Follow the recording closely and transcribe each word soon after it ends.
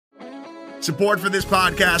Support for this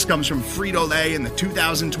podcast comes from Frito-Lay and the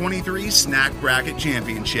 2023 Snack Bracket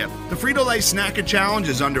Championship. The Frito-Lay Snack Challenge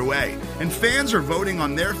is underway, and fans are voting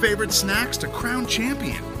on their favorite snacks to crown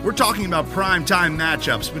champion. We're talking about primetime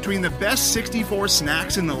matchups between the best 64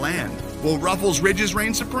 snacks in the land. Will Ruffles Ridges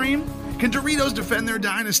reign supreme? Can Doritos defend their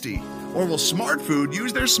dynasty? Or will Smart Food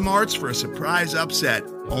use their smarts for a surprise upset?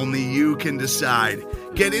 Only you can decide.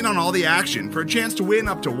 Get in on all the action for a chance to win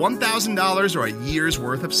up to $1,000 or a year's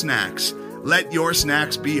worth of snacks. Let your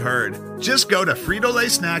snacks be heard. Just go to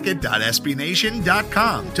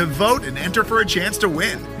fritolaysnacket.sbnation.com to vote and enter for a chance to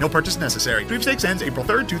win. No purchase necessary. Sweepstakes ends April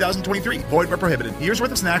 3rd, 2023. Void where prohibited. Year's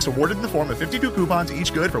worth of snacks awarded in the form of 52 coupons,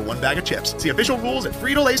 each good for one bag of chips. See official rules at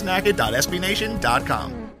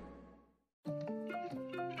fritolaysnacket.sbnation.com.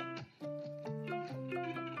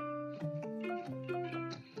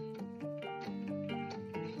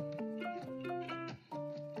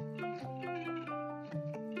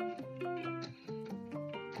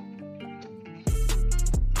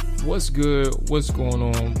 What's good? What's going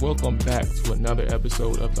on? Welcome back to another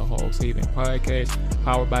episode of the Hogs Haven Podcast,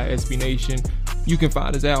 powered by SB Nation. You can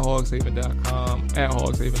find us at hogshaven.com, at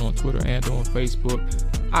Hogs Haven on Twitter and on Facebook.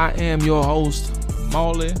 I am your host,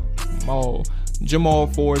 Jamual.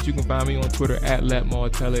 Jamal4. You can find me on Twitter at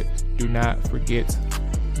LetMaulTellIt. Do not forget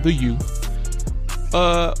the U.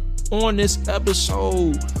 On this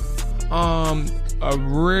episode, a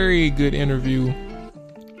very good interview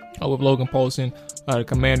with Logan Paulsen, the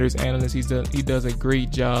Commanders analyst. He does a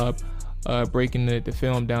great job breaking the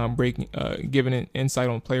film down, giving an insight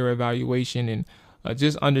on player evaluation, and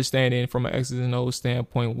just understanding from an X's and O's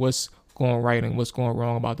standpoint what's going right and what's going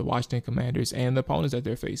wrong about the Washington Commanders and the opponents that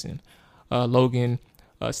they're facing. Logan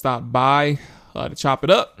stopped by to chop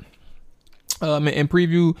it up and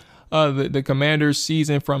preview the Commanders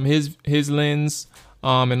season from his lens,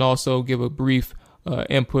 and also give a brief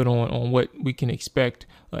input on what we can expect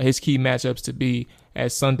his key matchups to be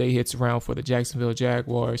as Sunday hits around for the Jacksonville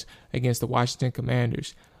Jaguars against the Washington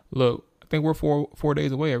Commanders. Look, I think we're four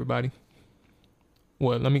days away, everybody.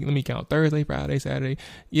 Well, let me count. Thursday, Friday, Saturday.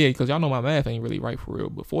 Yeah, because y'all know my math ain't really right for real,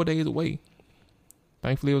 but 4 days away.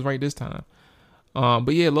 Thankfully, it was right this time.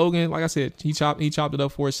 But yeah, Logan, like I said, he chopped it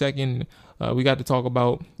up for a second. We got to talk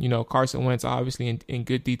about, Carson Wentz, obviously in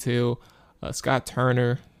good detail. Scott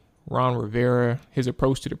Turner, Ron Rivera, his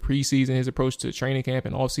approach to the preseason, his approach to training camp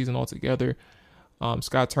and offseason altogether.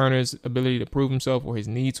 Scott Turner's ability to prove himself, or his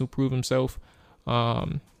need to prove himself.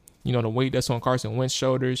 The weight that's on Carson Wentz's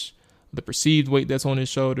shoulders, the perceived weight that's on his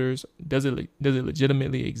shoulders. Does it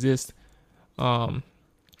legitimately exist? A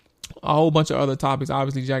whole bunch of other topics.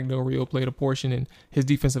 Obviously, Jack Del Rio played a portion in his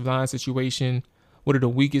defensive line situation. What are the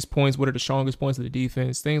weakest points? What are the strongest points of the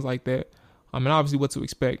defense? Things like that. And obviously what to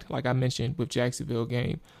expect, like I mentioned, with Jacksonville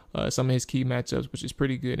game. Some of his key matchups, which is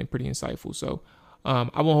pretty good and pretty insightful. So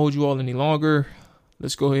I won't hold you all any longer.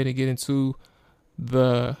 Let's go ahead and get into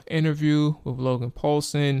the interview with Logan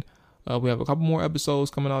Paulsen. We have a couple more episodes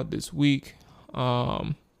coming out this week.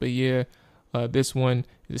 But yeah, this one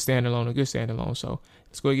is a standalone, a good standalone. So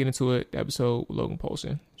let's go ahead and get into it. The episode with Logan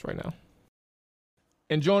Paulsen. It's right now.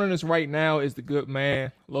 And joining us right now is the good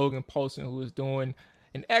man, Logan Paulsen, who is doing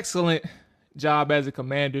an excellent job as a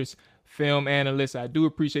Commanders film analyst. I do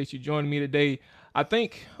appreciate you joining me today. I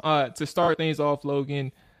think to start things off,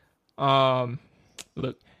 Logan,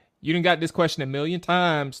 look, you done got this question a million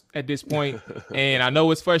times at this point, and I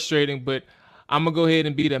know it's frustrating, but I'm going to go ahead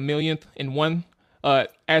and be the millionth in one,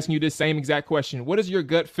 asking you this same exact question. What is your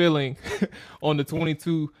gut feeling on the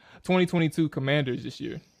 2022 Commanders this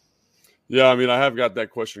year? Yeah, I mean, I have got that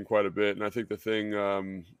question quite a bit, and I think the thing that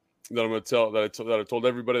I'm going to tell that I told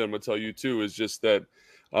everybody that I'm going to tell you too is just that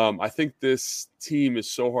I think this team is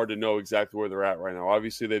so hard to know exactly where they're at right now.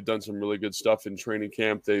 Obviously, they've done some really good stuff in training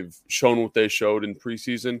camp. They've shown what they showed in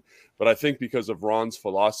preseason, but I think because of Ron's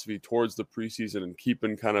philosophy towards the preseason and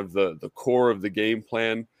keeping kind of the core of the game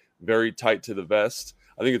plan very tight to the vest,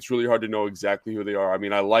 I think it's really hard to know exactly who they are. I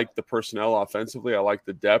mean, I like the personnel offensively. I like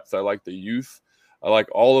the depth. I like the youth. I like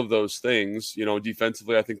all of those things.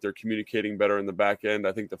 Defensively, I think they're communicating better in the back end.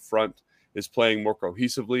 I think the front is playing more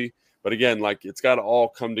cohesively. But again, it's got to all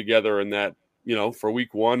come together in that, for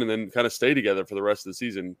week one and then kind of stay together for the rest of the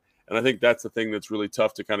season. And I think that's the thing that's really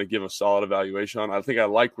tough to kind of give a solid evaluation on. I think I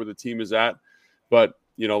like where the team is at, but,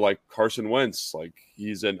 like Carson Wentz,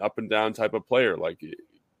 he's an up and down type of player.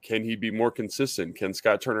 Can he be more consistent? Can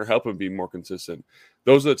Scott Turner help him be more consistent?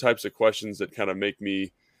 Those are the types of questions that kind of make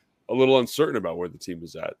me a little uncertain about where the team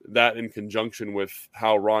is at. That in conjunction with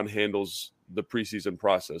how Ron handles the preseason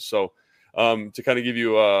process. So to kind of give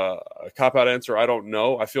you a cop-out answer, I don't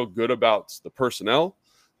know. I feel good about the personnel.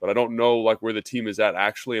 but I don't know like where the team is at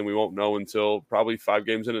actually, and we won't know until probably 5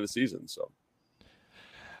 games into the season. So,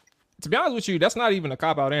 to be honest with you, that's not even a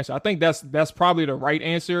cop-out answer. I think that's probably the right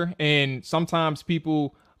answer. And sometimes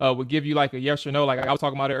people would give you like a yes or no. Like I was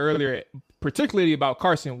talking about it earlier, particularly about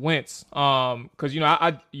Carson Wentz. Because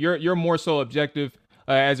you're more so objective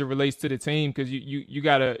as it relates to the team, because you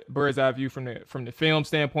got a bird's eye view from the film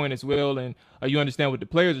standpoint as well, and you understand what the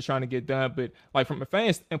players are trying to get done. But like from a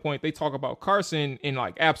fan standpoint, they talk about Carson in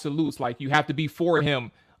like absolutes, like you have to be for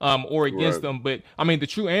him or against them. But I mean, the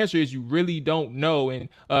true answer is you really don't know. And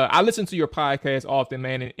I listen to your podcast often,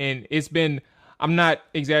 man, and it's been, I'm not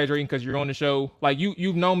exaggerating because you're on the show. Like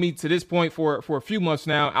you've known me to this point for a few months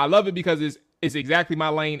now. I love it because it's exactly my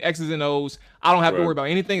lane, X's and O's. I don't have to worry about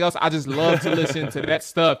anything else. I just love to listen to that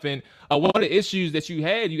stuff. And one of the issues that you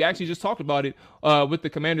had, you actually just talked about it with the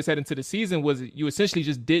Commanders heading into the season, was you essentially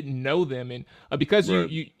just didn't know them. And because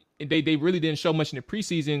they really didn't show much in the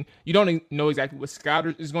preseason, you don't know exactly what Scott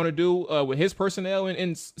is going to do with his personnel,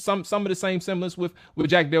 and some of the same semblance with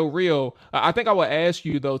Jack Del Rio. I think I will ask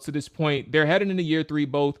you, though, to this point, they're heading into year 3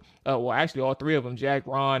 both. Well, actually, all 3 of them, Jack,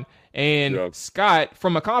 Ron, and Scott.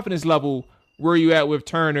 From a confidence level, where are you at with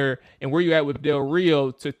Turner and where are you at with Del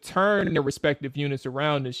Rio to turn their respective units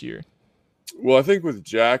around this year? Well, I think with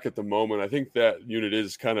Jack at the moment, I think that unit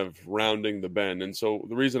is kind of rounding the bend. And so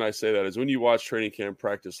the reason I say that is when you watch training camp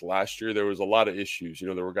practice last year, there was a lot of issues.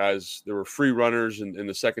 You know, there were free runners in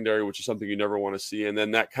the secondary, which is something you never want to see. And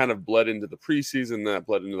then that kind of bled into the preseason, that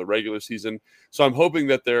bled into the regular season. So I'm hoping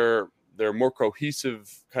that they're more cohesive,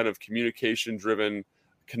 kind of communication-driven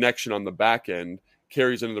connection on the back end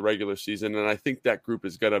carries into the regular season. And I think that group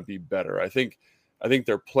is going to be better. I think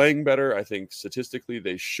they're playing better. I think statistically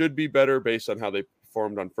they should be better based on how they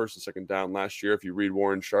performed on first and second down last year. If you read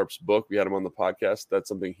Warren Sharp's book, we had him on the podcast. That's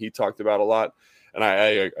something he talked about a lot. And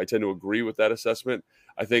I tend to agree with that assessment.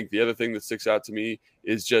 I think the other thing that sticks out to me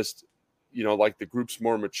is just, you know, like the group's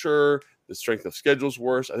more mature, the strength of schedule's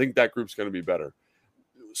worse. I think that group's going to be better.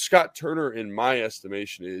 Scott Turner, in my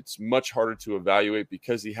estimation, it's much harder to evaluate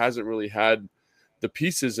because he hasn't really had the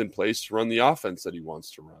pieces in place to run the offense that he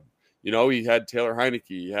wants to run. You know, he had Taylor Heineke,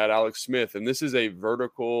 he had Alex Smith, and this is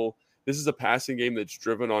a passing game that's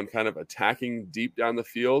driven on kind of attacking deep down the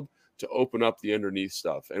field to open up the underneath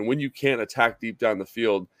stuff. And when you can't attack deep down the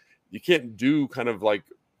field, you can't do kind of like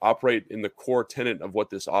operate in the core tenet of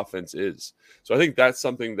what this offense is. So I think that's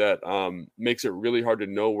something that makes it really hard to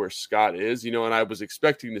know where Scott is, you know, and I was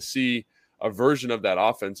expecting to see a version of that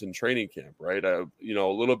offense in training camp, right? A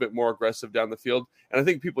little bit more aggressive down the field. And I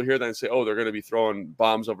think people hear that and say, oh, they're going to be throwing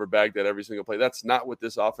bombs over Baghdad every single play. That's not what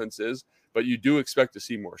this offense is, but you do expect to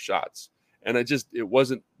see more shots. And they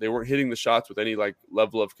weren't hitting the shots with any like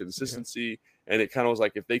level of consistency. Yeah. And it kind of was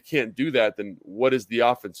like, if they can't do that, then what is the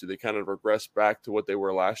offense? Do they kind of regress back to what they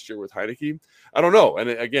were last year with Heineke? I don't know. And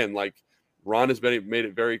again, like Ron has made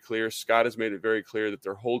it very clear. Scott has made it very clear that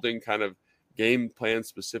they're holding kind of game plan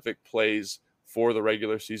specific plays for the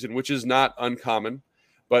regular season, which is not uncommon.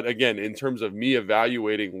 But again, in terms of me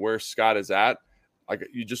evaluating where Scott is at, like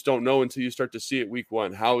you just don't know until you start to see it week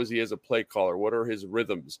 1. How is he as a play caller? What are his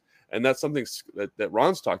rhythms? And that's something that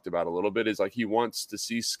Ron's talked about a little bit, is like he wants to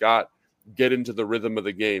see Scott get into the rhythm of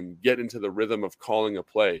the game, get into the rhythm of calling a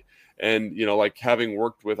play. And, you know, like having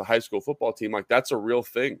worked with a high school football team, like that's a real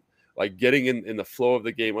thing. Like getting in the flow of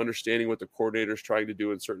the game, understanding what the coordinator is trying to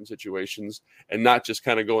do in certain situations, and not just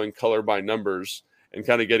kind of going color by numbers and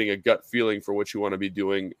kind of getting a gut feeling for what you want to be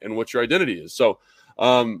doing and what your identity is. So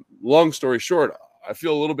long story short, I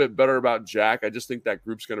feel a little bit better about Jack. I just think that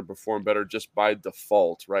group's going to perform better just by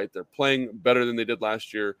default, right? They're playing better than they did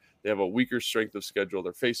last year. They have a weaker strength of schedule.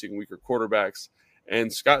 They're facing weaker quarterbacks.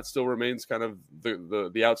 And Scott still remains kind of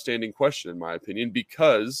the outstanding question, in my opinion,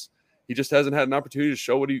 because he just hasn't had an opportunity to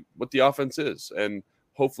show what the offense is. And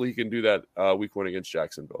hopefully he can do that week 1 against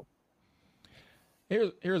Jacksonville.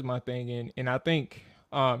 Here's my thing. And I think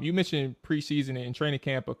you mentioned preseason and training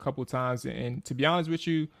camp a couple times. And to be honest with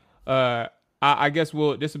you, I guess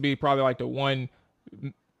this will be probably like the one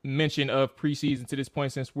mention of preseason to this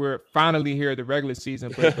point, since we're finally here at the regular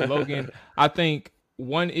season. But Logan, I think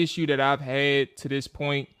one issue that I've had to this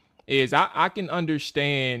point is I can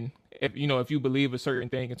understand if you believe a certain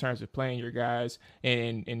thing in terms of playing your guys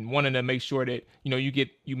and wanting to make sure that, you know, you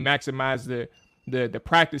maximize the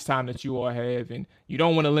practice time that you all have, and you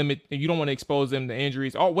don't want to expose them to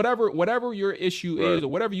injuries or whatever your issue is or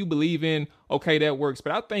whatever you believe in. Okay, that works.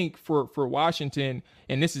 But I think for Washington,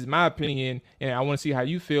 and this is my opinion, and I want to see how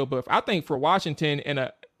you feel, but I think for Washington and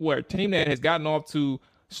a team that has gotten off to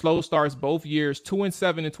slow starts both years,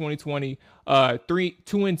 2-7 in 2020,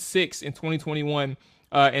 2-6 in 2021,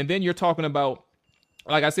 and then you're talking about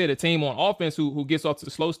like I said, a team on offense who gets off to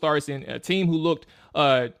the slow starts, and a team who looked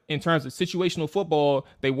in terms of situational football,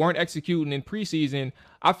 they weren't executing in preseason.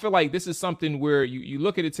 I feel like this is something where you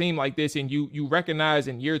look at a team like this and you recognize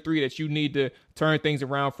in year 3 that you need to turn things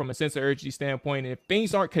around from a sense of urgency standpoint. And if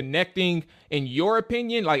things aren't connecting, in your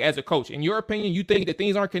opinion, like as a coach, in your opinion, you think that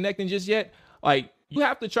things aren't connecting just yet, like you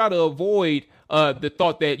have to try to avoid the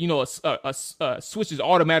thought that, a switch is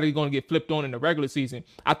automatically going to get flipped on in the regular season.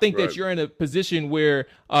 I think that you're in a position where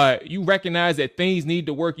you recognize that things need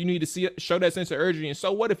to work. You need to show that sense of urgency. And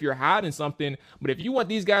so what if you're hiding something? But if you want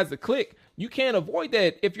these guys to click, you can't avoid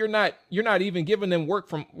that if you're not even giving them work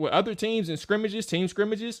from other teams in team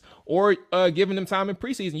scrimmages, or giving them time in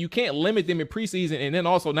preseason. You can't limit them in preseason and then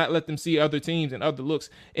also not let them see other teams and other looks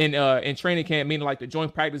in training camp, meaning like the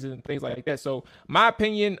joint practices and things like that. So my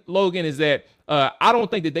opinion, Logan, is that I don't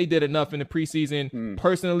think that they did enough in the preseason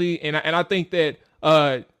personally, and I think that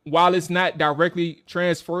while it's not directly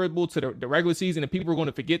transferable to the regular season and people are going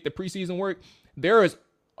to forget the preseason work, there is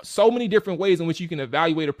so many different ways in which you can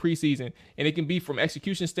evaluate a preseason, and it can be from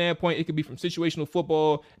execution standpoint, it can be from situational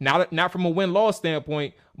football, not from a win-loss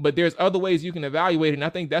standpoint, but there's other ways you can evaluate it. And I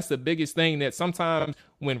think that's the biggest thing, that sometimes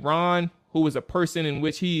when Ron, who is a person in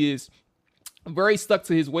which he is very stuck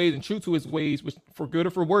to his ways and true to his ways, which for good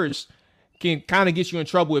or for worse, can kind of get you in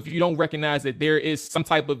trouble if you don't recognize that there is some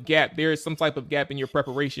type of gap. There is some type of gap in your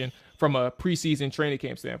preparation from a preseason training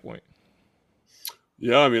camp standpoint.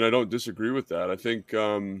 Yeah, I mean, I don't disagree with that. I think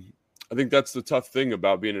that's the tough thing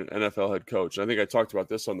about being an NFL head coach. I think I talked about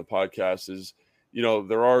this on the podcast is,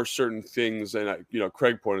 there are certain things, and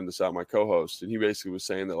Craig pointed this out, my co-host, and he basically was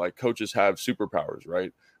saying that like coaches have superpowers,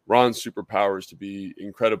 right? Ron's superpower is to be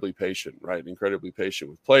incredibly patient, right? Incredibly patient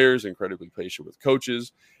with players, incredibly patient with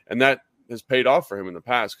coaches, and that has paid off for him in the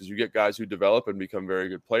past, because you get guys who develop and become very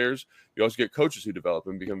good players. You also get coaches who develop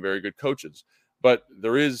and become very good coaches. But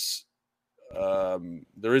there is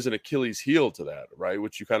an Achilles heel to that, right?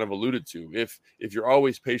 Which you kind of alluded to. If you're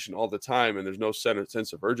always patient all the time and there's no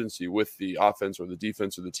sense of urgency with the offense or the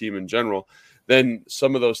defense or the team in general, then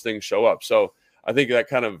some of those things show up. So I think that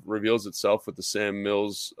kind of reveals itself with the Sam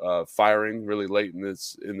Mills firing really late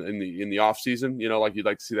in the off season. Like you'd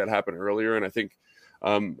like to see that happen earlier. And I think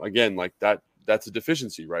again, like that's a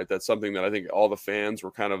deficiency, right? That's something that I think all the fans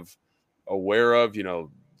were kind of aware of.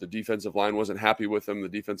 The defensive line wasn't happy with them. The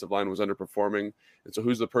defensive line was underperforming. And so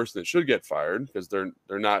who's the person that should get fired, because they're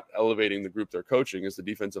not elevating the group they're coaching, is the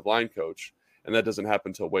defensive line coach. And that doesn't happen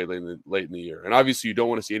until way late in the year. And obviously you don't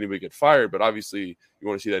want to see anybody get fired, but obviously you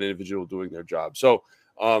want to see that individual doing their job. So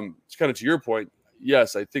it's kind of to your point.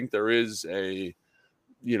 Yes, I think there is a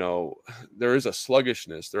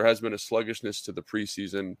sluggishness. There has been a sluggishness to the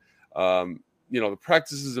preseason. The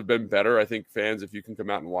practices have been better. I think fans, if you can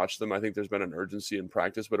come out and watch them, I think there's been an urgency in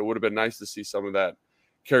practice, but it would have been nice to see some of that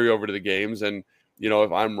carry over to the games. And,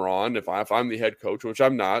 if I'm Ron, if I'm the head coach, which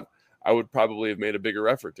I'm not, I would probably have made a bigger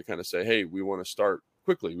effort to kind of say, hey, we want to start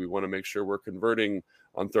quickly. We want to make sure we're converting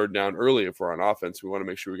on third down early. If we're on offense, we want to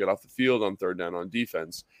make sure we get off the field on third down on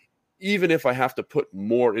defense, even if I have to put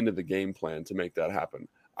more into the game plan to make that happen.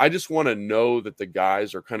 I just want to know that the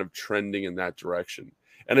guys are kind of trending in that direction.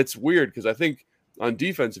 And it's weird because I think on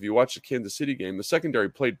defense, if you watch the Kansas City game, the secondary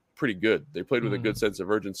played pretty good. They played with a good sense of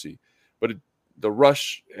urgency, but the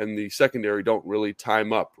rush and the secondary don't really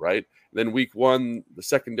time up, right? And then week one, the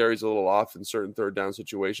secondary is a little off in certain third down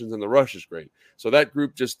situations, and the rush is great. So that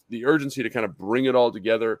group, just the urgency to kind of bring it all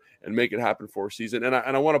together and make it happen for a season. And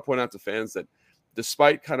I want to point out to fans that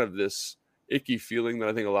despite kind of this icky feeling that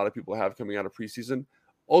I think a lot of people have coming out of preseason,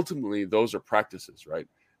 ultimately those are practices, right?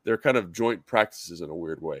 They're kind of joint practices in a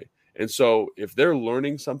weird way. And so if they're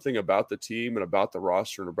learning something about the team and about the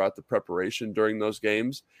roster and about the preparation during those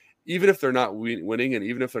games, even if they're not winning and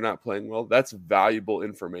even if they're not playing well, that's valuable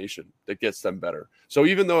information that gets them better. So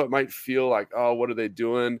even though it might feel like, oh, what are they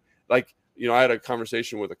doing? Like, I had a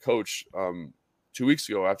conversation with a coach 2 weeks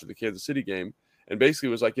ago after the Kansas City game, and basically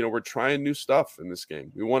was like, we're trying new stuff in this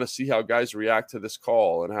game. We want to see how guys react to this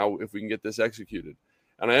call and how, if we can get this executed.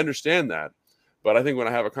 And I understand that. But I think when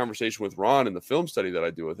I have a conversation with Ron in the film study that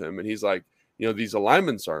I do with him, and he's like, these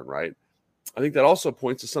alignments aren't right, I think that also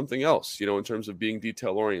points to something else, in terms of being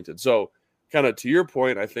detail oriented. So kind of to your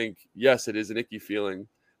point, I think, yes, it is an icky feeling,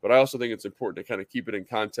 but I also think it's important to kind of keep it in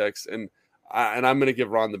context. And I'm going to give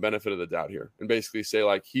Ron the benefit of the doubt here and basically say,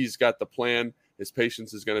 like, he's got the plan. His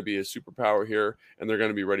patience is going to be his superpower here, and they're going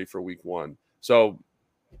to be ready for week one. So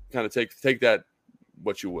kind of take that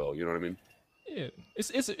what you will, you know what I mean? Yeah,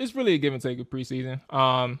 it's really a give and take of preseason.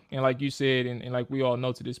 And like you said, and like we all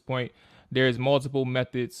know to this point, there's multiple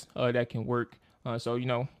methods that can work. So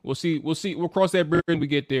we'll see. We'll cross that bridge when we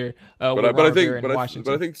get there. But I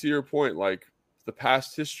think to your point, like the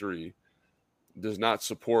past history does not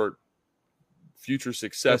support future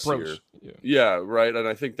success here. Yeah, right. And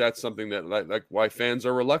I think that's something that like why fans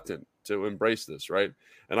are reluctant to embrace this, right?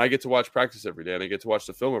 And I get to watch practice every day, and I get to watch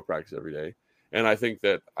the film of practice every day, and I think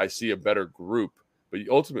that I see a better group. But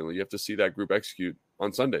ultimately, you have to see that group execute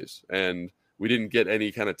on Sundays, and we didn't get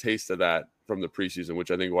any kind of taste of that from the preseason,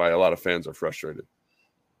 which I think why a lot of fans are frustrated.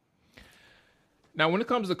 Now, when it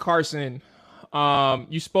comes to Carson,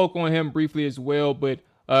 you spoke on him briefly as well, but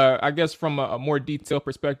I guess from a more detailed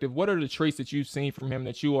perspective, what are the traits that you've seen from him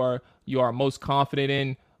that you are most confident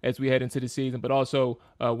in as we head into the season? But also,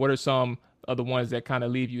 what are some of the ones that kind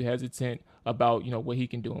of leave you hesitant about what he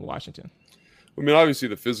can do in Washington? I mean, obviously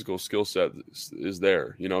the physical skill set is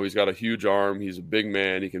there. He's got a huge arm. He's a big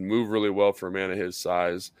man. He can move really well for a man of his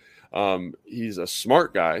size. He's a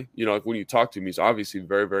smart guy. Like when you talk to him, he's obviously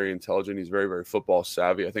very, very intelligent. He's very, very football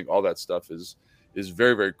savvy. I think all that stuff is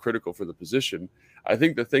very, very critical for the position. I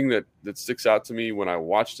think the thing that sticks out to me when I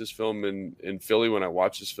watched his film in Philly, when I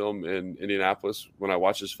watched his film in Indianapolis, when I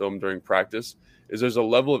watched his film during practice, is there's a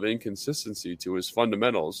level of inconsistency to his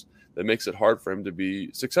fundamentals that makes it hard for him to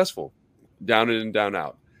be successful down in and down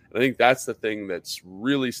out. And I think that's the thing that's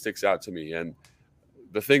really sticks out to me. And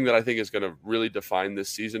the thing that I think is going to really define this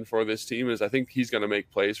season for this team is I think he's going to make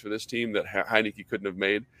plays for this team that Heineke couldn't have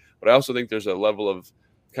made. But I also think there's a level of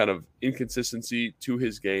kind of inconsistency to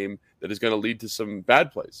his game that is going to lead to some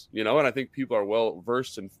bad plays, and I think people are well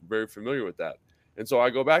versed and very familiar with that. And so I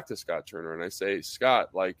go back to Scott Turner and I say,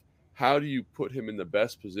 Scott, like, how do you put him in the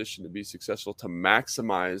best position to be successful, to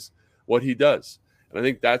maximize what he does? And I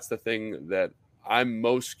think that's the thing that I'm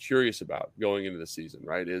most curious about going into the season,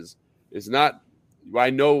 right? Is not, I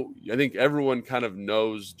think everyone kind of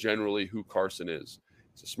knows generally who Carson is.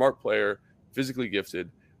 He's a smart player, physically gifted,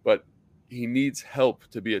 but he needs help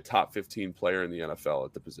to be a top 15 player in the NFL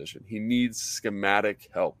at the position. He needs schematic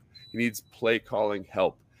help. He needs play calling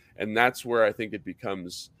help. And that's where I think it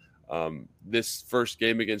becomes this first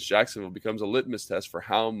game against Jacksonville becomes a litmus test for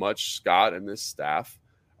how much Scott and this staff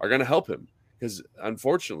are going to help him. Because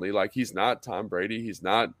unfortunately, like, he's not Tom Brady, he's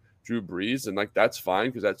not Drew Brees, and like that's fine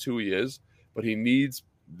because that's who he is. But he needs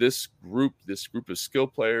this group of skill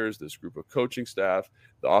players, this group of coaching staff,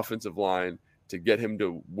 the offensive line to get him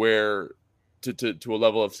to where to a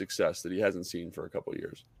level of success that he hasn't seen for a couple of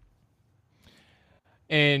years.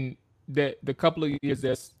 And the couple of years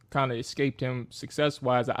that's kind of escaped him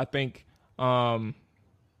success-wise, I think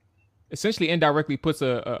essentially indirectly puts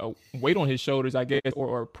a weight on his shoulders, I guess,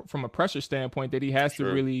 or from a pressure standpoint that he has to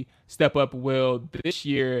really step up well this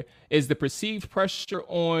year. Is the perceived pressure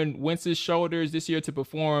on Wentz's shoulders this year to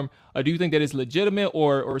perform, do you think that is legitimate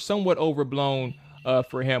or somewhat overblown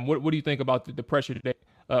for him? What do you think about the pressure that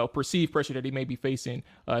perceived pressure that he may be facing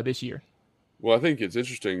this year? Well, I think it's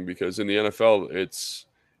interesting because in the NFL, it's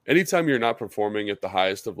anytime you're not performing at the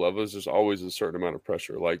highest of levels, there's always a certain amount of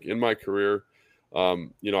pressure. Like in my career,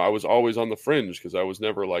 I was always on the fringe because I was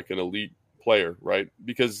never like an elite player, right?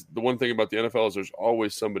 Because the one thing about the NFL is there's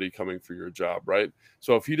always somebody coming for your job, right?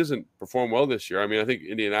 So if he doesn't perform well this year, I mean, I think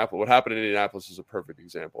what happened in Indianapolis is a perfect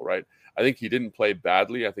example, right? I think he didn't play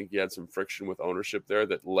badly. I think he had some friction with ownership there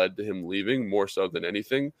that led to him leaving more so than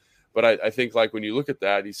anything. But I think like when you look at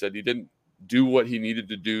that, he said he didn't do what he needed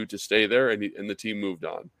to do to stay there, and the team moved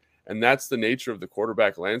on. And that's the nature of the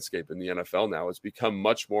quarterback landscape in the NFL now. It's become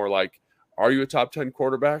much more like, are you a top 10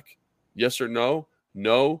 quarterback? Yes or no?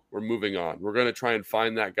 No, we're moving on. We're going to try and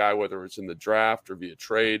find that guy, whether it's in the draft or via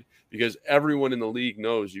trade, because everyone in the league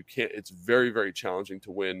knows it's very, very challenging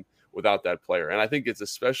to win without that player. And I think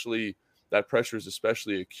that pressure is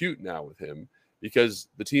especially acute now with him because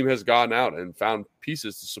the team has gone out and found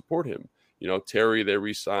pieces to support him. Terry, they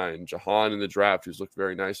re-signed. Jahan in the draft, who's looked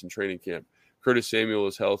very nice in training camp. Curtis Samuel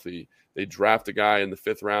is healthy. They draft a guy in the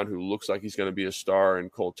 5th round who looks like he's going to be a star in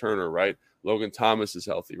Cole Turner, right? Logan Thomas is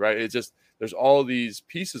healthy, right? It's just, there's all these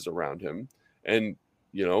pieces around him. And,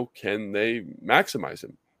 can they maximize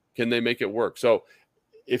him? Can they make it work? So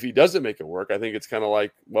if he doesn't make it work, I think it's kind of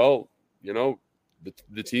like, well,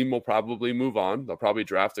 the team will probably move on. They'll probably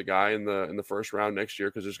draft a guy in the 1st round next year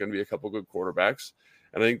because there's going to be a couple good quarterbacks.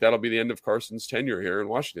 And I think that'll be the end of Carson's tenure here in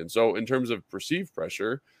Washington. So in terms of perceived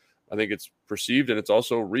pressure, I think it's perceived and it's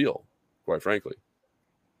also real, quite frankly.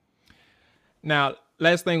 Now,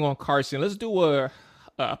 last thing on Carson, let's do a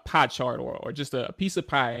pie chart or just a piece of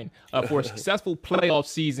pie. And for a successful playoff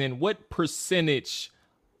season, what percentage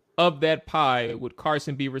of that pie would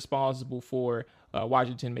Carson be responsible for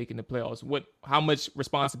Washington making the playoffs? How much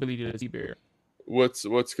responsibility does he bear?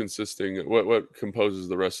 What's consisting? What composes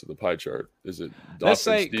the rest of the pie chart? Is it Let's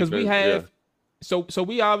offense, say because we defense? have Yeah. so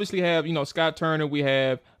we obviously have Scott Turner, we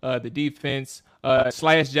have the defense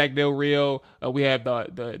slash Jack Del Rio, we have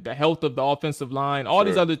the health of the offensive line, all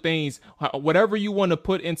these Sure. other things. Whatever you want to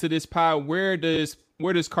put into this pie, where does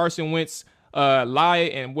Carson Wentz lie,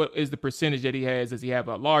 and what is the percentage that he has? Does he have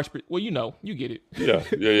a large? Well, you get it. Yeah.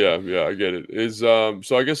 I get it.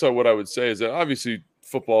 So I guess what I would say is that obviously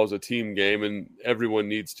football is a team game and everyone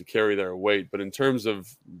needs to carry their weight. But in terms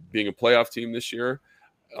of being a playoff team this year,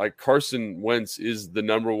 like Carson Wentz is the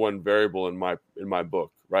number one variable in my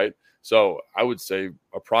book, right? So I would say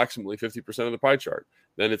approximately 50% of the pie chart.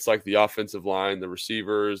 Then it's like the offensive line, the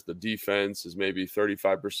receivers, the defense is maybe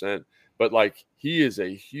 35%. But like he is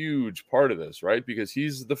a huge part of this, right? Because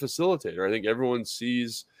he's the facilitator. I think everyone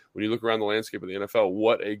sees when you look around the landscape of the NFL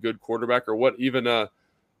what a good quarterback, or what even not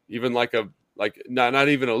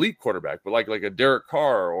even elite quarterback, but like a Derek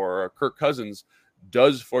Carr or a Kirk Cousins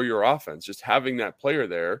does for your offense. Just having that player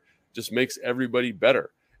there just makes everybody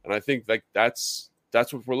better. And I think like that's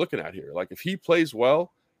what we're looking at here. Like if he plays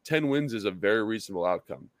well, 10 wins is a very reasonable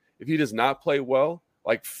outcome. If he does not play well,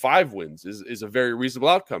 like 5 wins is a very reasonable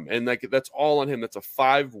outcome. And like that's all on him. That's a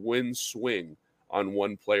 5-win swing on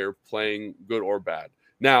one player playing good or bad.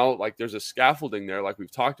 Now, like there's a scaffolding there, like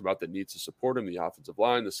we've talked about, that needs to support him: the offensive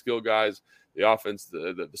line, the skill guys, the offense,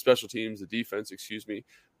 the special teams, the defense,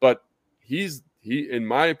 But he, in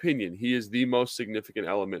my opinion, he is the most significant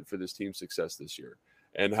element for this team's success this year.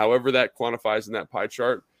 And however that quantifies in that pie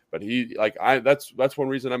chart, but that's one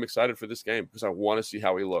reason I'm excited for this game, because I want to see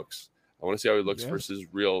how he looks. I want to see how he looks versus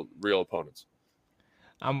real opponents.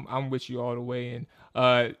 I'm with you all the way.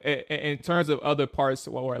 And in terms of other parts,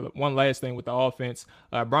 one last thing with the offense,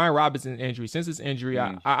 Brian Robinson's injury. Since his injury,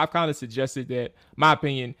 I've kind of suggested that, my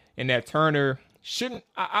opinion, and that Turner shouldn't.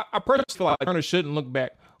 I personally feel like Turner shouldn't look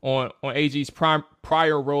back on AG's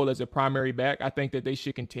prior role as a primary back. I think that they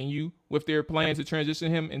should continue with their plans to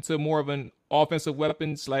transition him into more of an offensive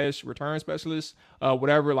weapon / return specialist,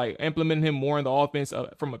 whatever, like implementing him more in the offense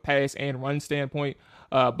from a pass and run standpoint.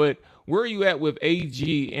 But where are you at with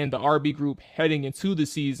AG and the RB group heading into the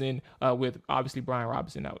season with obviously Brian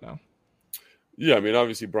Robinson out now? Yeah, I mean,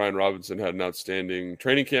 obviously Brian Robinson had an outstanding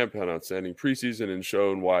training camp, had an outstanding preseason, and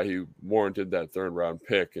shown why he warranted that 3rd-round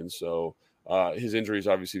pick. And so his injury is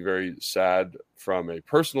obviously very sad from a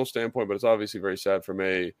personal standpoint, but it's obviously very sad from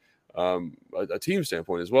a team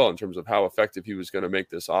standpoint as well, in terms of how effective he was going to make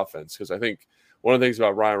this offense. Because I think one of the things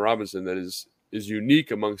about Brian Robinson that is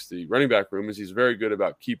unique amongst the running back room is he's very good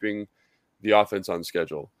about keeping the offense on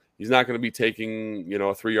schedule. He's not going to be taking, a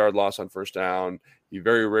 3-yard loss on first down. He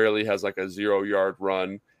very rarely has like a 0-yard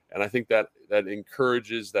run. And I think that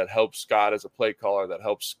encourages, that helps Scott as a play caller, that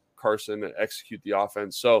helps Carson execute the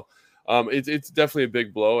offense. So it's definitely a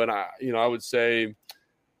big blow. And I would say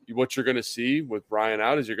what you're going to see with Brian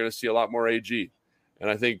out is you're going to see a lot more AG. And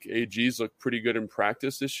I think AG's looked pretty good in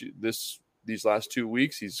practice these last 2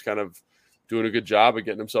 weeks. He's kind of doing a good job of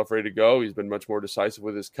getting himself ready to go. He's been much more decisive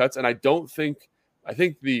with his cuts. And I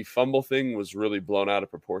think the fumble thing was really blown out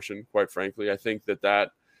of proportion, quite frankly. I think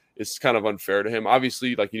that is kind of unfair to him.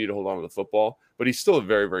 Obviously, like, you need to hold on to the football, but he's still a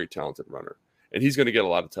very, very talented runner. And he's going to get a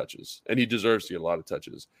lot of touches, and he deserves to get a lot of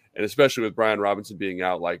touches. And especially with Brian Robinson being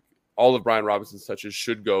out, like, all of Brian Robinson's touches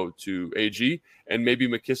should go to AG and maybe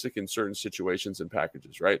McKissick in certain situations and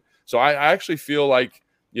packages, right? So I actually feel like,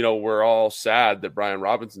 we're all sad that Brian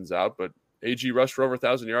Robinson's out, but AG rushed for over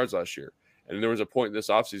 1,000 yards last year. And there was a point in this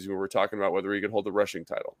offseason where we're talking about whether he could hold the rushing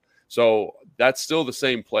title. So that's still the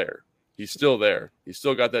same player. He's still there. He's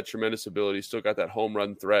still got that tremendous ability. He's still got that home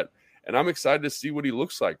run threat. And I'm excited to see what he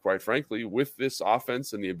looks like, quite frankly, with this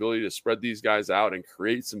offense and the ability to spread these guys out and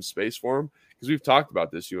create some space for him. Because we've talked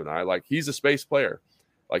about this, you and I. Like, he's a space player.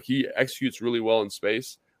 Like, he executes really well in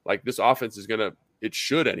space. Like, this offense is it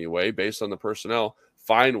should anyway, based on the personnel,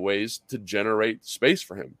 find ways to generate space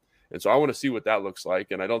for him. And so I want to see what that looks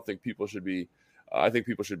like. And I don't think people should be I think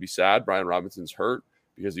people should be sad Brian Robinson's hurt,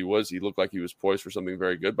 because he looked like he was poised for something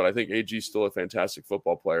very good. But I think AG is still a fantastic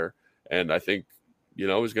football player. And I think,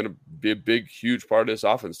 is going to be a big, huge part of this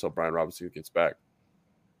offense until Brian Robinson gets back.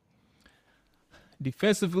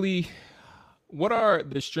 Defensively, what are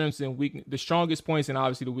the strengths and the strongest points and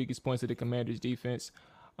obviously the weakest points of the Commanders' defense?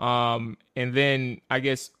 And then I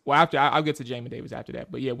guess, after I'll get to Jamin Davis after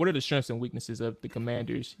that. But yeah, what are the strengths and weaknesses of the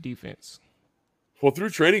Commanders' defense? Well,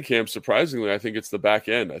 through training camp, surprisingly, I think it's the back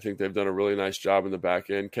end. I think they've done a really nice job in the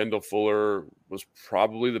back end. Kendall Fuller was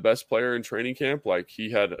probably the best player in training camp. Like,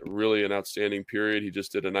 he had really an outstanding period. He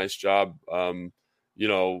just did a nice job,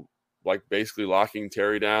 like basically locking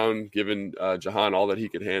Terry down, giving Jahan all that he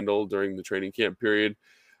could handle during the training camp period.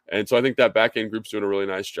 And so I think that back end group's doing a really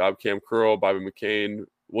nice job. Cam Curl, Bobby McCain,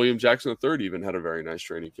 William Jackson III even had a very nice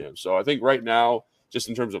training camp. So I think right now, just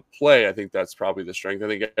in terms of play, I think that's probably the strength. I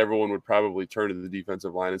think everyone would probably turn to the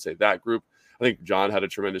defensive line and say that group. I think John had a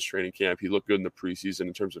tremendous training camp. He looked good in the preseason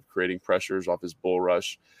in terms of creating pressures off his bull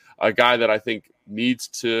rush. A guy that I think needs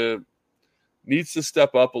to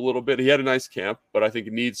step up a little bit. He had a nice camp, but I think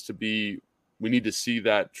we need to see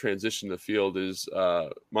that transition to the field is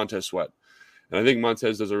Montez Sweat. And I think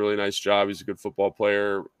Montez does a really nice job. He's a good football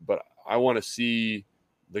player, but I want to see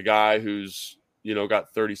the guy who's,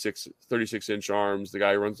 got 36-inch arms, the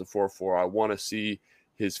guy who runs the 4.4. I want to see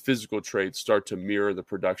his physical traits start to mirror the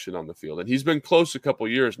production on the field. And he's been close a couple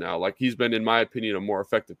years now. Like, he's been, in my opinion, a more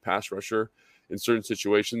effective pass rusher in certain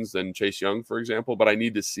situations than Chase Young, for example, but I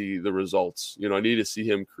need to see the results. I need to see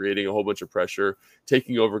him creating a whole bunch of pressure,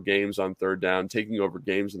 taking over games on third down, taking over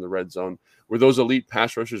games in the red zone, where those elite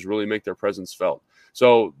pass rushers really make their presence felt.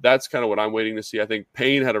 So that's kind of what I'm waiting to see. I think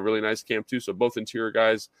Payne had a really nice camp too. So both interior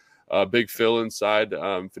guys, Big Phil inside,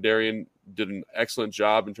 Fedarian did an excellent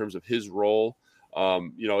job in terms of his role.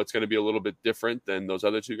 It's going to be a little bit different than those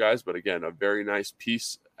other two guys, but again, a very nice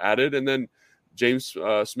piece added. And then James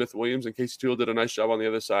Smith-Williams and Casey Toole did a nice job on the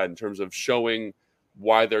other side in terms of showing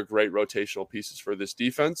why they're great rotational pieces for this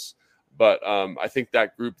defense. But I think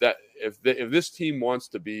that group, that if this team wants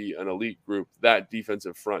to be an elite group, that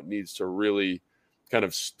defensive front needs to really kind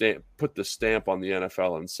of put the stamp on the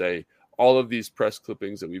NFL and say, all of these press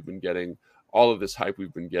clippings that we've been getting, all of this hype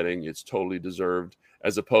we've been getting, it's totally deserved,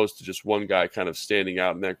 as opposed to just one guy kind of standing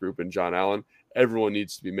out in that group and John Allen. Everyone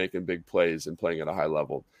needs to be making big plays and playing at a high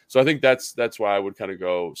level. So I think that's why I would kind of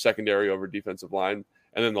go secondary over defensive line.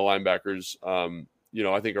 And then the linebackers,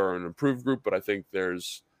 I think are an improved group, but I think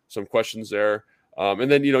there's some questions there.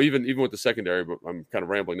 And then, even with the secondary, but I'm kind of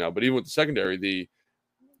rambling now, but even with the secondary,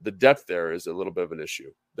 the depth there is a little bit of an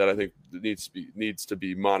issue that I think needs to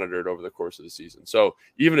be monitored over the course of the season. So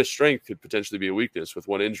even a strength could potentially be a weakness with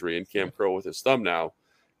one injury, and Cam Curl with his thumb now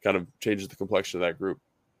kind of changes the complexion of that group.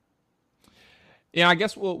 Yeah, I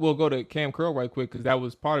guess we'll go to Cam Curl right quick because that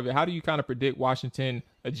was part of it. How do you kind of predict Washington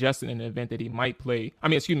adjusting in the event that he might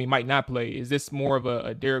not play? Is this more of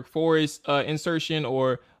a Derek Forrest insertion,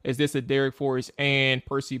 or is this a Derek Forrest and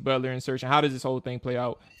Percy Butler insertion? How does this whole thing play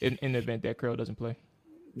out in the event that Curl doesn't play?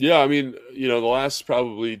 Yeah, I mean, the last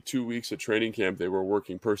probably 2 weeks of training camp, they were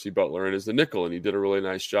working Percy Butler in as the nickel, and he did a really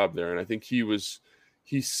nice job there. And I think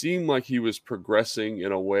he seemed like he was progressing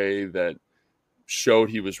in a way that showed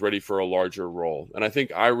he was ready for a larger role. And I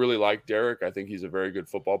think I really like Derek. I think he's a very good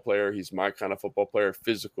football player. He's my kind of football player,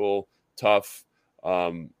 physical, tough,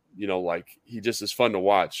 he just is fun to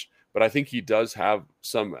watch. But I think he does have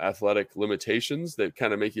some athletic limitations that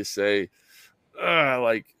kind of make you say,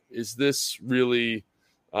 is this really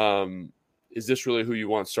who you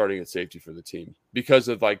want starting at safety for the team? Because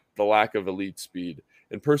of the lack of elite speed.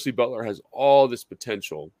 And Percy Butler has all this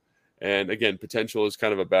potential. And again, potential is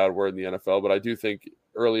kind of a bad word in the NFL, but I do think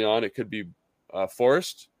early on it could be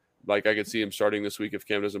Forrest. I could see him starting this week if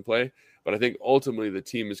Cam doesn't play. But I think ultimately the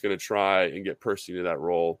team is going to try and get Percy to that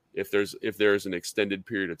role if there's an extended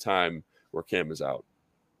period of time where Cam is out.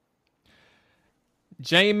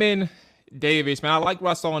 Jamin Davis, man, I liked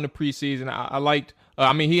what I saw in the preseason. I liked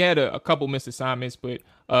he had a couple missed assignments, but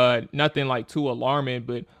nothing too alarming.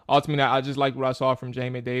 But ultimately, I just liked what I saw from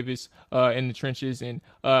Jamin Davis in the trenches. And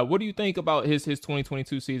what do you think about his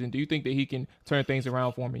 2022 season? Do you think that he can turn things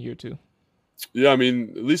around for him in year two? Yeah, I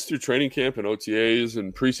mean, at least through training camp and OTAs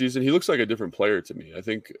and preseason, he looks like a different player to me. I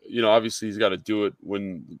think, obviously he's got to do it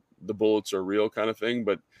when the bullets are real kind of thing,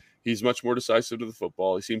 but he's much more decisive to the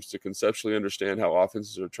football. He seems to conceptually understand how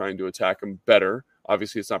offenses are trying to attack him better.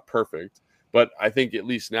 Obviously, it's not perfect, but I think at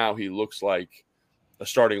least now he looks like a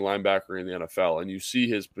starting linebacker in the NFL, and you see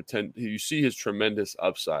his potential. You see his tremendous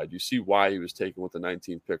upside. You see why he was taken with the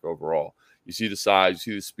 19th pick overall. You see the size,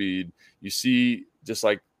 you see the speed, you see just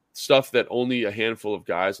stuff that only a handful of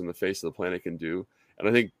guys on the face of the planet can do, and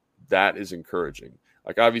I think that is encouraging.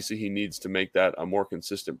 Obviously, he needs to make that a more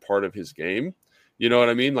consistent part of his game. You know what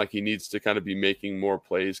I mean? He needs to kind of be making more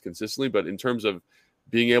plays consistently, but in terms of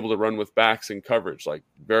being able to run with backs in coverage,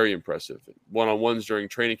 very impressive. One-on-ones during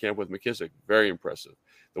training camp with McKissick, very impressive.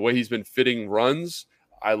 The way he's been fitting runs,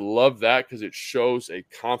 I love that because it shows a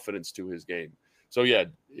confidence to his game. So, yeah,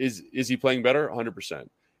 is he playing better? 100%.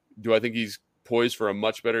 Do I think he's poised for a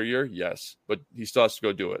much better year? Yes, but he still has to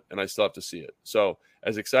go do it, and I still have to see it. So,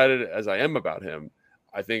 as excited as I am about him,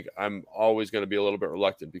 I think I'm always going to be a little bit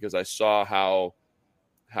reluctant because I saw how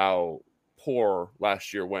poor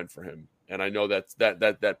last year went for him. And I know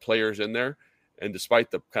that player's in there. And despite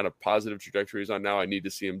the kind of positive trajectory he's on now, I need to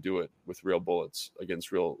see him do it with real bullets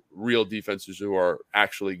against real defenses who are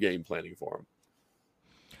actually game planning for him.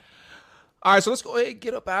 All right, so let's go ahead and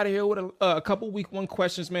get up out of here with a couple week one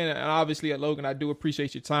questions, man. And obviously, Logan, I do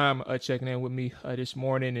appreciate your time checking in with me this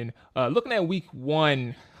morning. And looking at week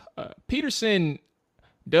one,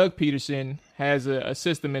 Doug Peterson has a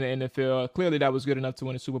system in the NFL. Clearly, that was good enough to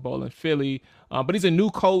win a Super Bowl in Philly. But he's a new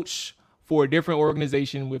coach for a different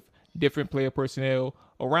organization with different player personnel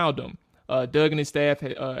around him. Doug and his staff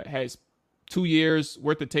has 2 years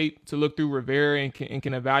worth of tape to look through Rivera and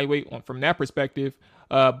can evaluate from that perspective.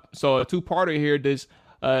 So a two-parter here. Does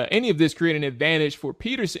any of this create an advantage for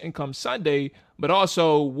Peterson come Sunday? But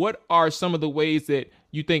also, what are some of the ways that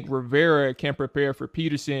you think Rivera can prepare for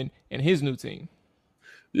Peterson and his new team?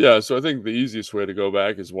 Yeah, so I think the easiest way to go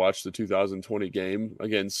back is watch the 2020 game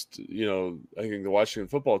against, I think the Washington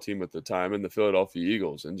football team at the time and the Philadelphia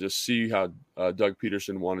Eagles, and just see how Doug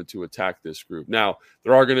Peterson wanted to attack this group. Now,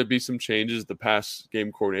 there are going to be some changes. The past game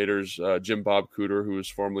coordinators, Jim Bob Cooter, who was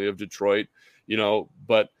formerly of Detroit,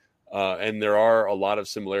 but there are a lot of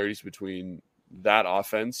similarities between that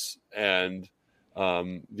offense and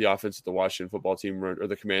the offense that the Washington football team or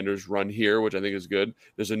the Commanders run here, which I think is good.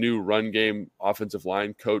 There's a new run game offensive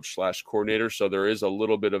line coach / coordinator. So there is a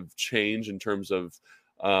little bit of change in terms of,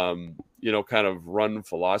 kind of run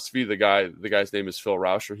philosophy. The guy's name is Phil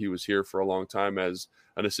Rauscher. He was here for a long time as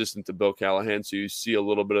an assistant to Bill Callahan. So you see a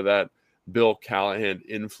little bit of that Bill Callahan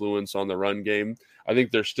influence on the run game. I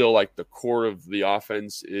think they're still like the core of the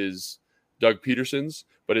offense is Doug Peterson's,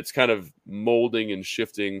 but it's kind of molding and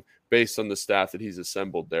shifting based on the staff that he's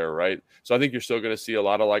assembled there, right? So I think you're still going to see a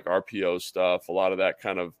lot of like RPO stuff, a lot of that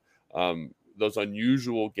kind of those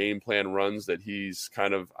unusual game plan runs that he's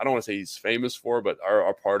kind of, I don't want to say he's famous for, but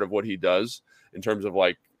are part of what he does in terms of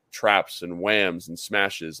like traps and whams and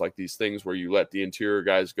smashes, like these things where you let the interior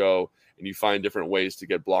guys go and you find different ways to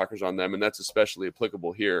get blockers on them. And that's especially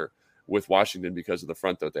applicable here with Washington because of the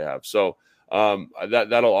front that they have. So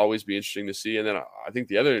that'll always be interesting to see. And then I think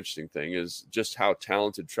the other interesting thing is just how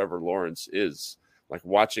talented Trevor Lawrence is. Like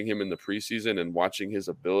watching him in the preseason and watching his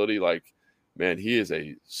ability, like, man, he is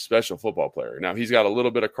a special football player. Now he's got a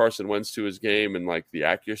little bit of Carson Wentz to his game and like the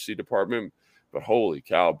accuracy department, but holy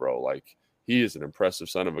cow, bro, like he is an impressive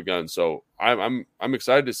son of a gun. So I'm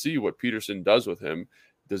excited to see what Peterson does with him.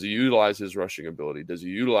 Does he utilize his rushing ability? Does he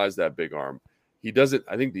utilize that big arm? He doesn't.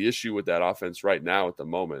 I think the issue with that offense right now at the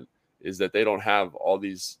moment is that they don't have all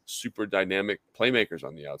these super dynamic playmakers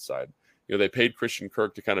on the outside. They paid Christian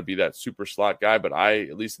Kirk to kind of be that super slot guy, but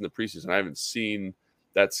at least in the preseason, I haven't seen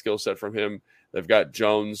that skill set from him. They've got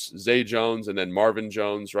Zay Jones, and then Marvin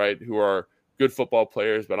Jones, right, who are good football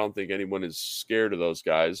players, but I don't think anyone is scared of those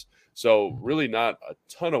guys. So really not a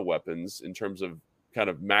ton of weapons in terms of kind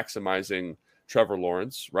of maximizing Trevor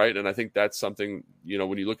Lawrence, right? And I think that's something,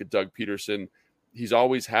 when you look at Doug Peterson, he's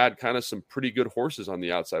always had kind of some pretty good horses on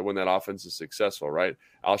the outside when that offense is successful, right?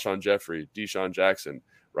 Alshon Jeffrey, Deshaun Jackson,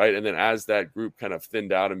 right? And then as that group kind of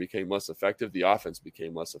thinned out and became less effective, the offense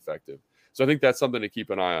became less effective. So I think that's something to keep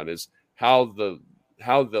an eye on, is how the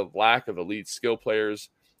lack of elite skill players,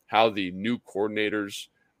 how the new coordinators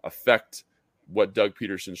affect what Doug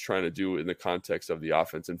Peterson's trying to do in the context of the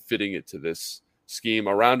offense and fitting it to this scheme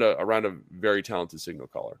around a very talented signal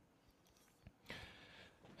caller.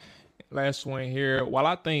 Last one here. While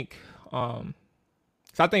I think, a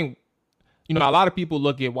lot of people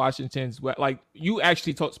look at Washington's, like you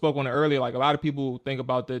actually spoke on it earlier, like a lot of people think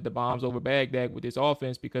about the bombs over Baghdad with this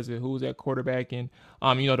offense because of who's at quarterback and,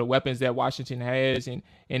 the weapons that Washington has and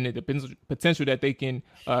the potential that they can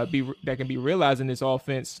be realized in this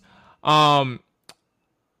offense.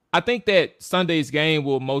 I think that Sunday's game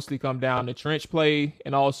will mostly come down to trench play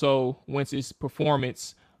and also Wentz's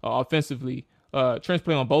performance offensively. Trench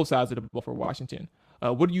play on both sides of the ball for Washington.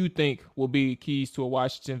 What do you think will be keys to a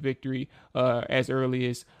Washington victory as early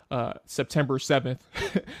as September 7th,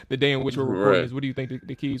 the day in which we're recording this? What do you think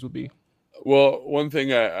the keys would be? Well, one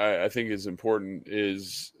thing I think is important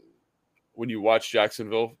is when you watch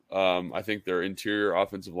Jacksonville, I think their interior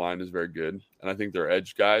offensive line is very good. And I think their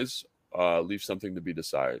edge guys leave something to be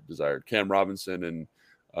desired. Cam Robinson and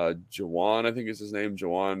Jawan, I think is his name.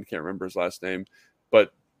 Jawan, can't remember his last name.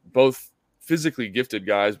 But both physically gifted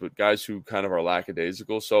guys, but guys who kind of are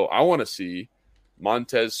lackadaisical. So I want to see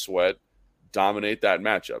Montez Sweat dominate that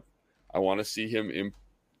matchup. I want to see him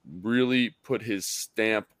really put his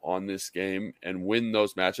stamp on this game and win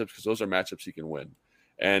those matchups, because those are matchups he can win.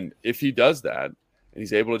 And if he does that and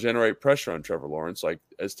he's able to generate pressure on Trevor Lawrence, like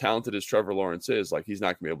as talented as Trevor Lawrence is, like he's not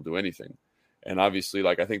going to be able to do anything. And obviously,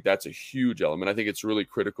 like, I think that's a huge element. I think it's really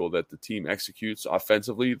critical that the team executes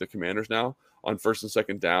offensively, the Commanders now, on first and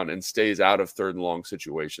second down and stays out of third and long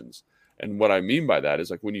situations. And what I mean by that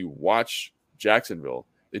is, like, when you watch Jacksonville,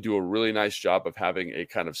 they do a really nice job of having a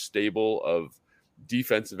kind of stable of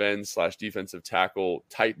defensive end / defensive tackle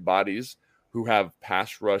tight bodies who have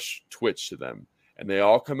pass rush twitch to them. And they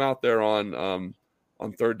all come out there on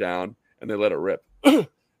third down and they let it rip.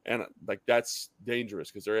 And like, that's dangerous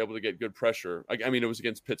because they're able to get good pressure. I mean, it was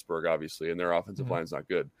against Pittsburgh, obviously, and their offensive line's not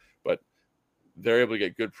good, but they're able to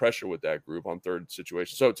get good pressure with that group on third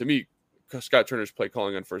situation. So to me, Scott Turner's play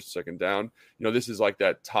calling on first and second down, this is like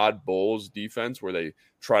that Todd Bowles defense where they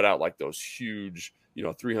trot out like those huge,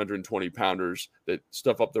 320 pounders that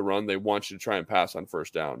stuff up the run. They want you to try and pass on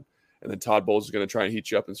first down. And then Todd Bowles is going to try and heat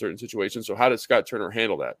you up in certain situations. So how does Scott Turner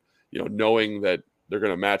handle that? Knowing that they're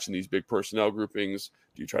going to match in these big personnel groupings.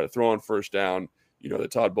 Do you try to throw on first down? The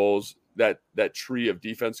Todd Bowles, that tree of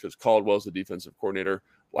defense, because Caldwell's the defensive coordinator,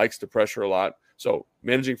 likes to pressure a lot. So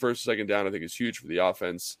managing first and second down, I think, is huge for the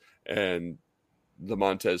offense. And the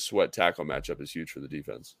Montez Sweat tackle matchup is huge for the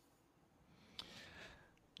defense.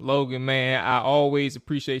 Logan, man, I always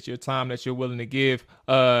appreciate your time that you're willing to give.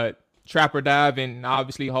 Trapper Dive and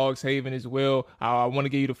obviously Hogs Haven as well. I want to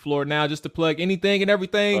give you the floor now just to plug anything and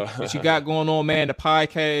everything that you got going on, man. The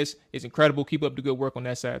podcast is incredible. Keep up the good work on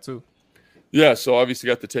that side too. Yeah, so obviously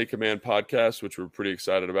got the Take Command podcast, which we're pretty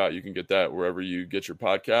excited about. You can get that wherever you get your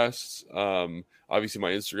podcasts. Obviously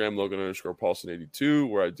my Instagram, Logan_Paulsen82,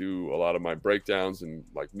 where I do a lot of my breakdowns and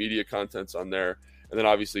like media contents on there. And then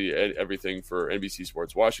obviously everything for NBC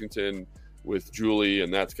Sports Washington with Julie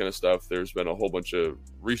and that kind of stuff. There's been a whole bunch of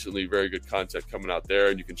recently very good content coming out there,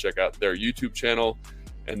 and you can check out their YouTube channel.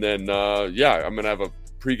 And then, I'm going to have a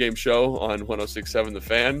pregame show on 106.7 The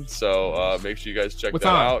Fan. So make sure you guys check that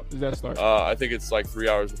out. Does that start? I think it's like 3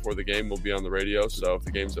 hours before the game. We'll be on the radio. So if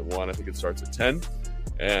the game's at 1, I think it starts at 10.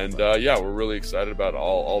 And we're really excited about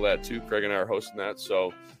all that too. Craig and I are hosting that.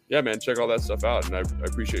 So yeah, man, check all that stuff out. And I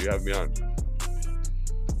appreciate you having me on.